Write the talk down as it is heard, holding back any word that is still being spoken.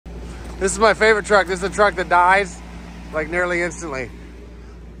This is my favorite truck. This is the truck that dies like nearly instantly.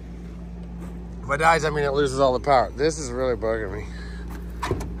 By dies, I mean it loses all the power. This is really bugging me.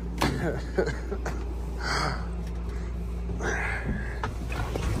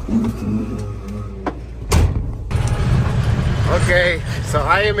 Okay, so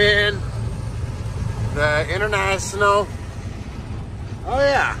I am in the International. Oh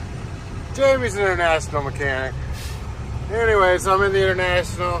yeah, Jamie's an International mechanic. Anyway, so I'm in the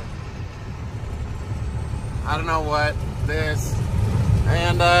International. I don't know what this,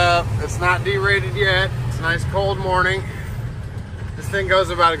 and it's not derated yet. It's a nice cold morning. This thing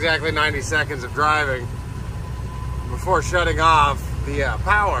goes about exactly 90 seconds of driving before shutting off the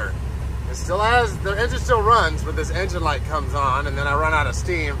power. It still has, the engine still runs, but this engine light comes on, and then I run out of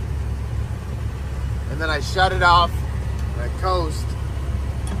steam. And then I shut it off, and I coast.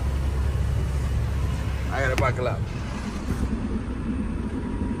 I gotta buckle up.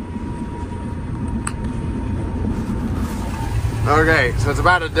 Okay, so it's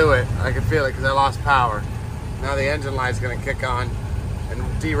about to do it. I can feel it because I lost power. Now the engine light's gonna kick on and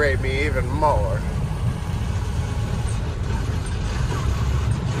derate me even more.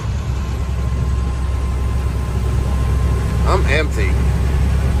 I'm empty.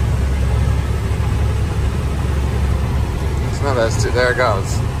 It's not that steep. There it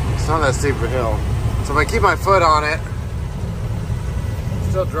goes. It's not that steep a hill. So if I keep my foot on it, I'm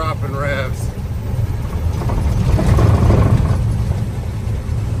still dropping revs.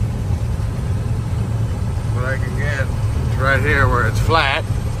 What I can get is right here where it's flat.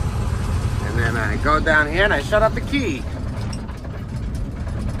 And then I go down here and I shut off the key.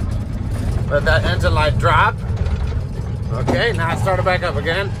 Let that engine light drop. Okay, now I start it back up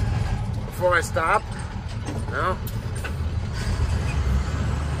again before I stop. No.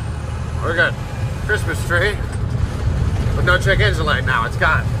 We're good. Christmas tree. But no check engine light now, it's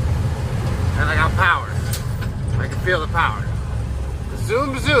gone. And I got power. I can feel the power.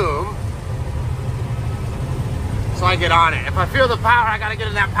 Zoom, zoom. So I get on it. If I feel the power, I gotta get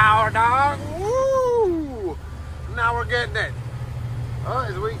in that power, dog. Woo! Now we're getting it. Oh,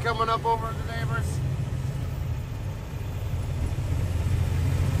 is we coming up over the neighbors?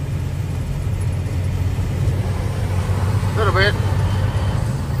 A little bit.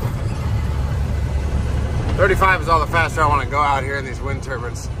 35 is all the faster I want to go out here in these wind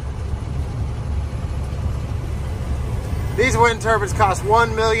turbines. These wind turbines cost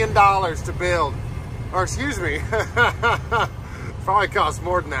 $1 million to build. Or excuse me, probably cost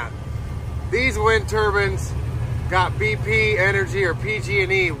more than that. These wind turbines got BP Energy or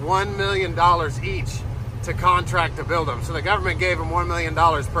PG&E $1 million each to contract to build them. So the government gave them $1 million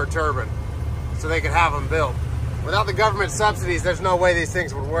per turbine so they could have them built. Without the government subsidies, there's no way these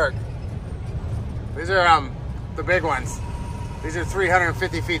things would work. These are the big ones. These are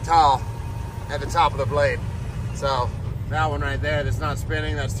 350 feet tall at the top of the blade. So that one right there that's not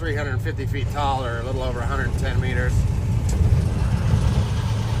spinning, that's 350 feet tall, or a little over 110 meters.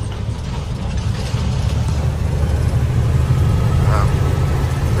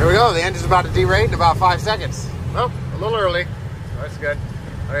 There we go, the engine's about to derate in about 5 seconds. Oh, a little early. Oh, that's good.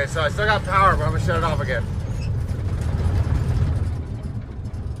 Okay, so I still got power, but I'm gonna shut it off again.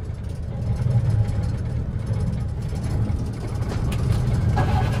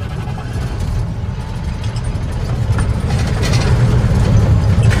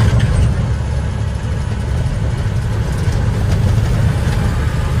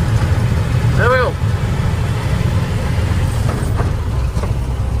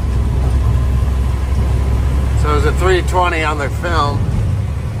 So it was a 320 on the film.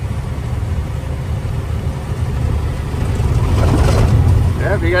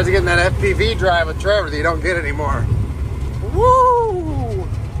 Yeah, if you guys are getting that FPV drive with Trevor that you don't get anymore. Woo!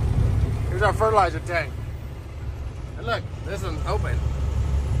 Here's our fertilizer tank. And look, this one's open.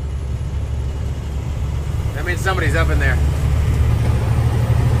 That means somebody's up in there.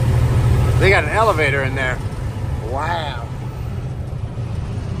 They got an elevator in there. Wow.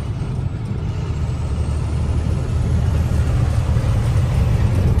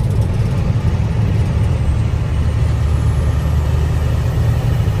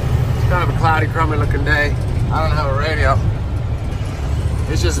 Kind of a cloudy, crummy looking day. I don't have a radio.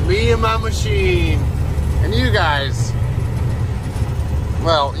 It's just me and my machine. And you guys.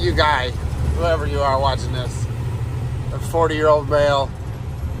 Well, you guy. Whoever you are watching this. A 40-year-old male.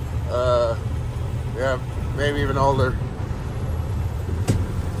 Yeah, maybe even older.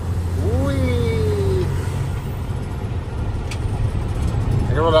 Whee! I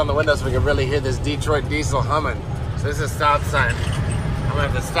can roll down the window so we can really hear this Detroit diesel humming. So this is a stop sign. I'm gonna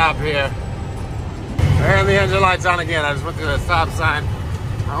have to stop here. And the engine light's on again. I just went through the stop sign.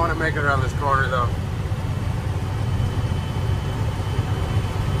 I want to make it around this corner though.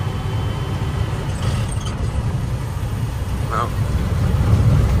 No.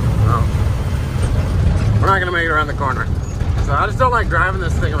 We're not gonna make it around the corner. So I just don't like driving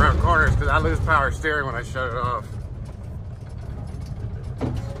this thing around corners because I lose power steering when I shut it off.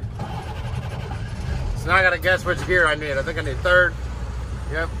 So now I gotta guess which gear I need. I think I need third.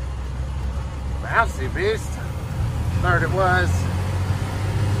 Yep. Bouncy beast. Third it was.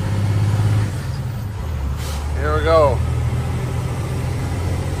 Here we go.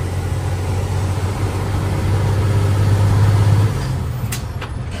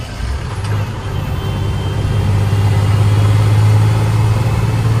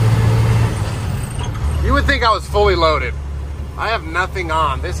 You would think I was fully loaded. I have nothing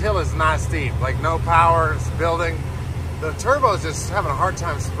on. This hill is not steep. Like no power, it's building. The turbo is just having a hard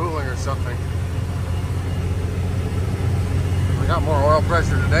time spooling or something. I got more oil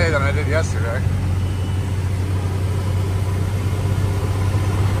pressure today than I did yesterday.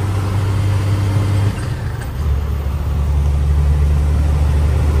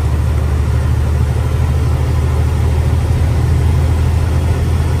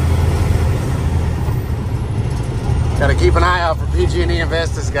 Gotta keep an eye out for PG&E and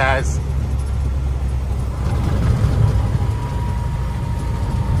Vestas, guys.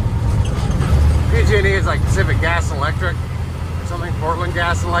 PG&E is like Pacific Gas and Electric or something, Portland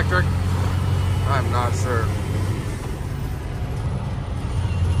Gas and Electric. I'm not sure.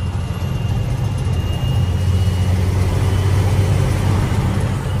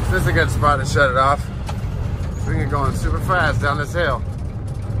 This is a good spot to shut it off. We can get going super fast down this hill.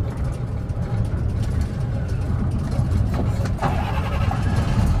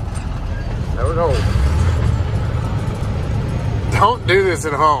 There we go. Don't do this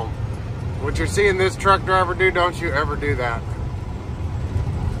at home. What you're seeing this truck driver do, don't you ever do that.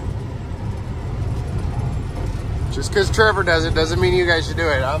 Just because Trevor does it doesn't mean you guys should do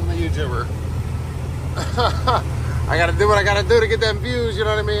it. I'm the YouTuber. I gotta do what I gotta do to get them views, you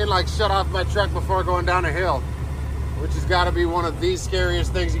know what I mean? Like shut off my truck before going down a hill, which has gotta be one of the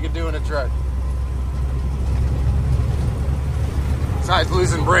scariest things you can do in a truck. Besides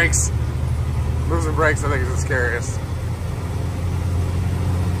losing brakes. Losing brakes, I think, is the scariest.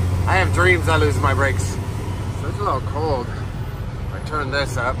 I have dreams I lose my brakes. So it's a little cold. If I turn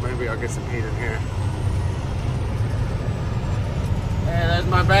this up, maybe I'll get some heat in here. Hey, there's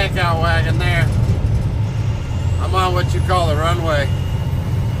my bank out wagon there. I'm on what you call the runway.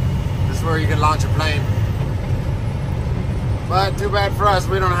 This is where you can launch a plane. But too bad for us,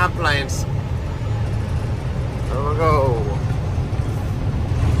 we don't have planes. So we'll go.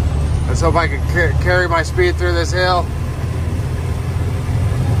 Let's hope I can carry my speed through this hill.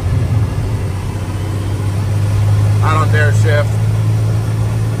 I don't dare shift.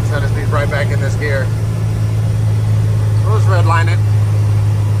 So I just need right back in this gear. We'll just redline it.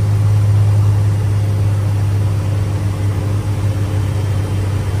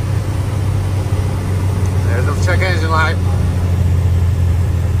 There's the check engine light.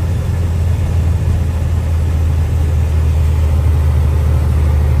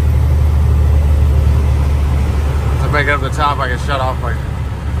 Make it up the top, I can shut off my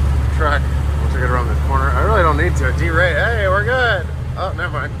truck once I get around this corner. I really don't need to. D-rate. Hey, we're good. Oh,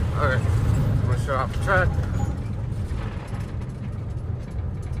 never mind. Okay. I'm going to shut off the truck.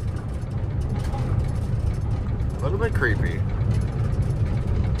 A little bit creepy.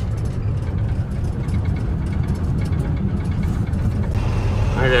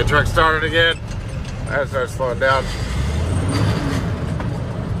 Okay, truck started again. I started slowing down.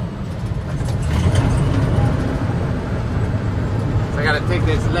 I gotta take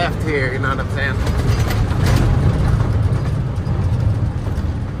this left here, you know what I'm saying?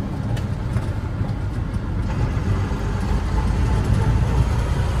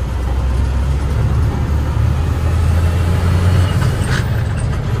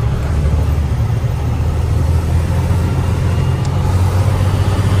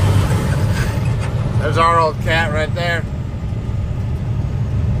 There's our old cat right there.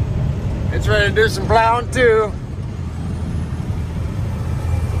 It's ready to do some plowing too.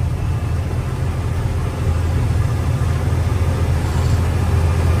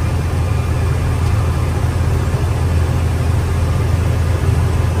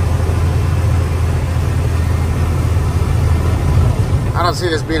 I don't see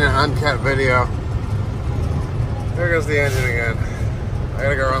this being an uncut video. There goes the engine again. I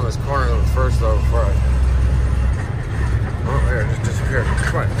gotta go around this corner first though before I... Oh, there, it just disappeared.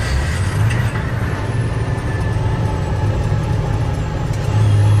 Come on.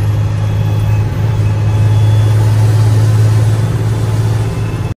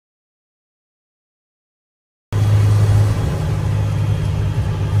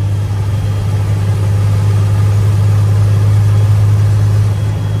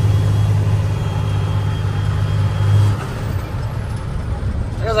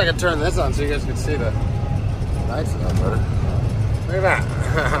 guess I could turn this on so you guys can see the lights a little better. Look at that.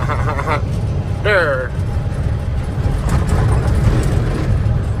 There.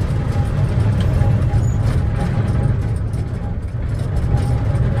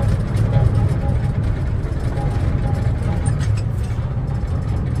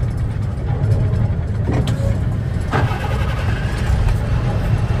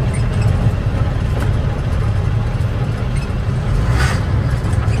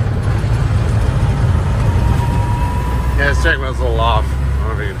 Yeah, this check was a little off. I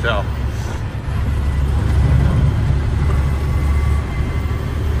don't know if you can tell.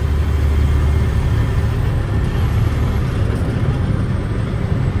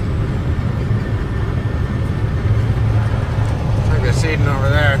 Looks like they're seeding over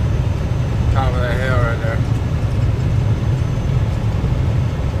there. Top of that hill right there.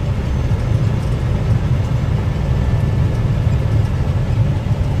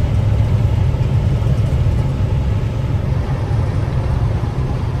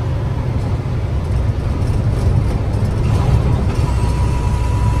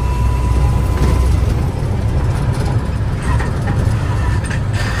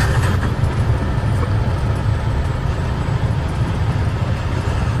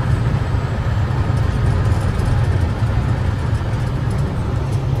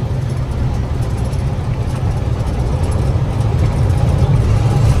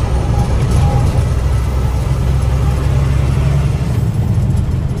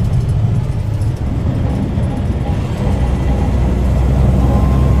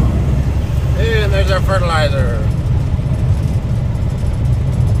 There's our fertilizer.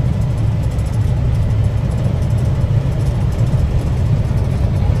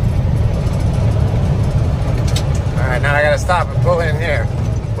 Alright, now I gotta stop and pull in here.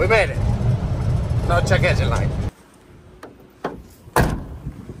 We made it. No check engine light.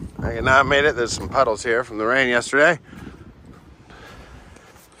 Okay, now I made it. There's some puddles here from the rain yesterday.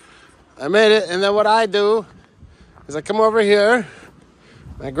 I made it, and then what I do is I come over here,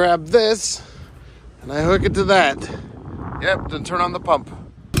 I grab this, and I hook it to that. Yep, then turn on the pump.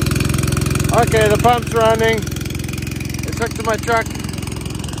 Okay, the pump's running. It's hooked to my truck.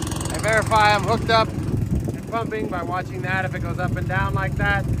 I verify I'm hooked up and pumping by watching that. If it goes up and down like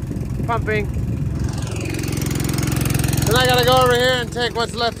that, pumping. Then I gotta go over here and take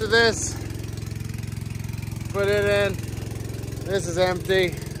what's left of this, put it in. This is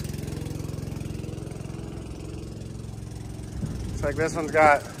empty. Looks like this one's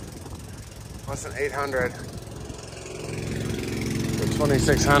got less than 800. So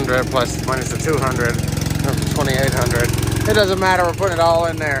 2,600 plus minus the 200, up to 2,800. It doesn't matter, we're putting it all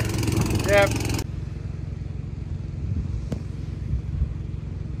in there. Yep.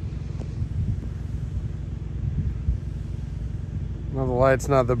 Well, the light's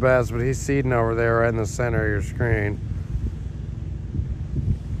not the best, but he's seeding over there right in the center of your screen.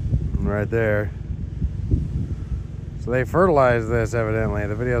 Right there. So they fertilize this, evidently.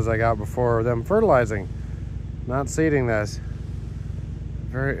 The videos I got before of them fertilizing, not seeding this.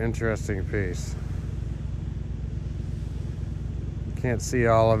 Very interesting piece. Can't see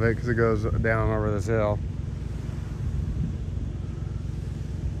all of it because it goes down over this hill.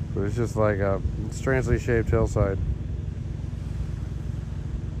 But it's just like a strangely shaped hillside.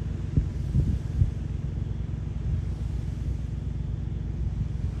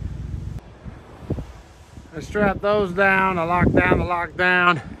 I strap those down, I lock down the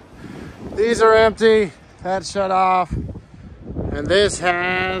lockdown. These are empty, that's shut off. And this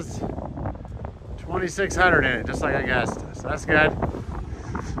has 2,600 in it, just like I guessed. So that's good.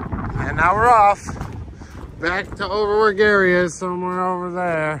 And now we're off. Back to over where Gary is, somewhere over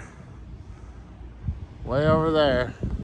there. Way over there.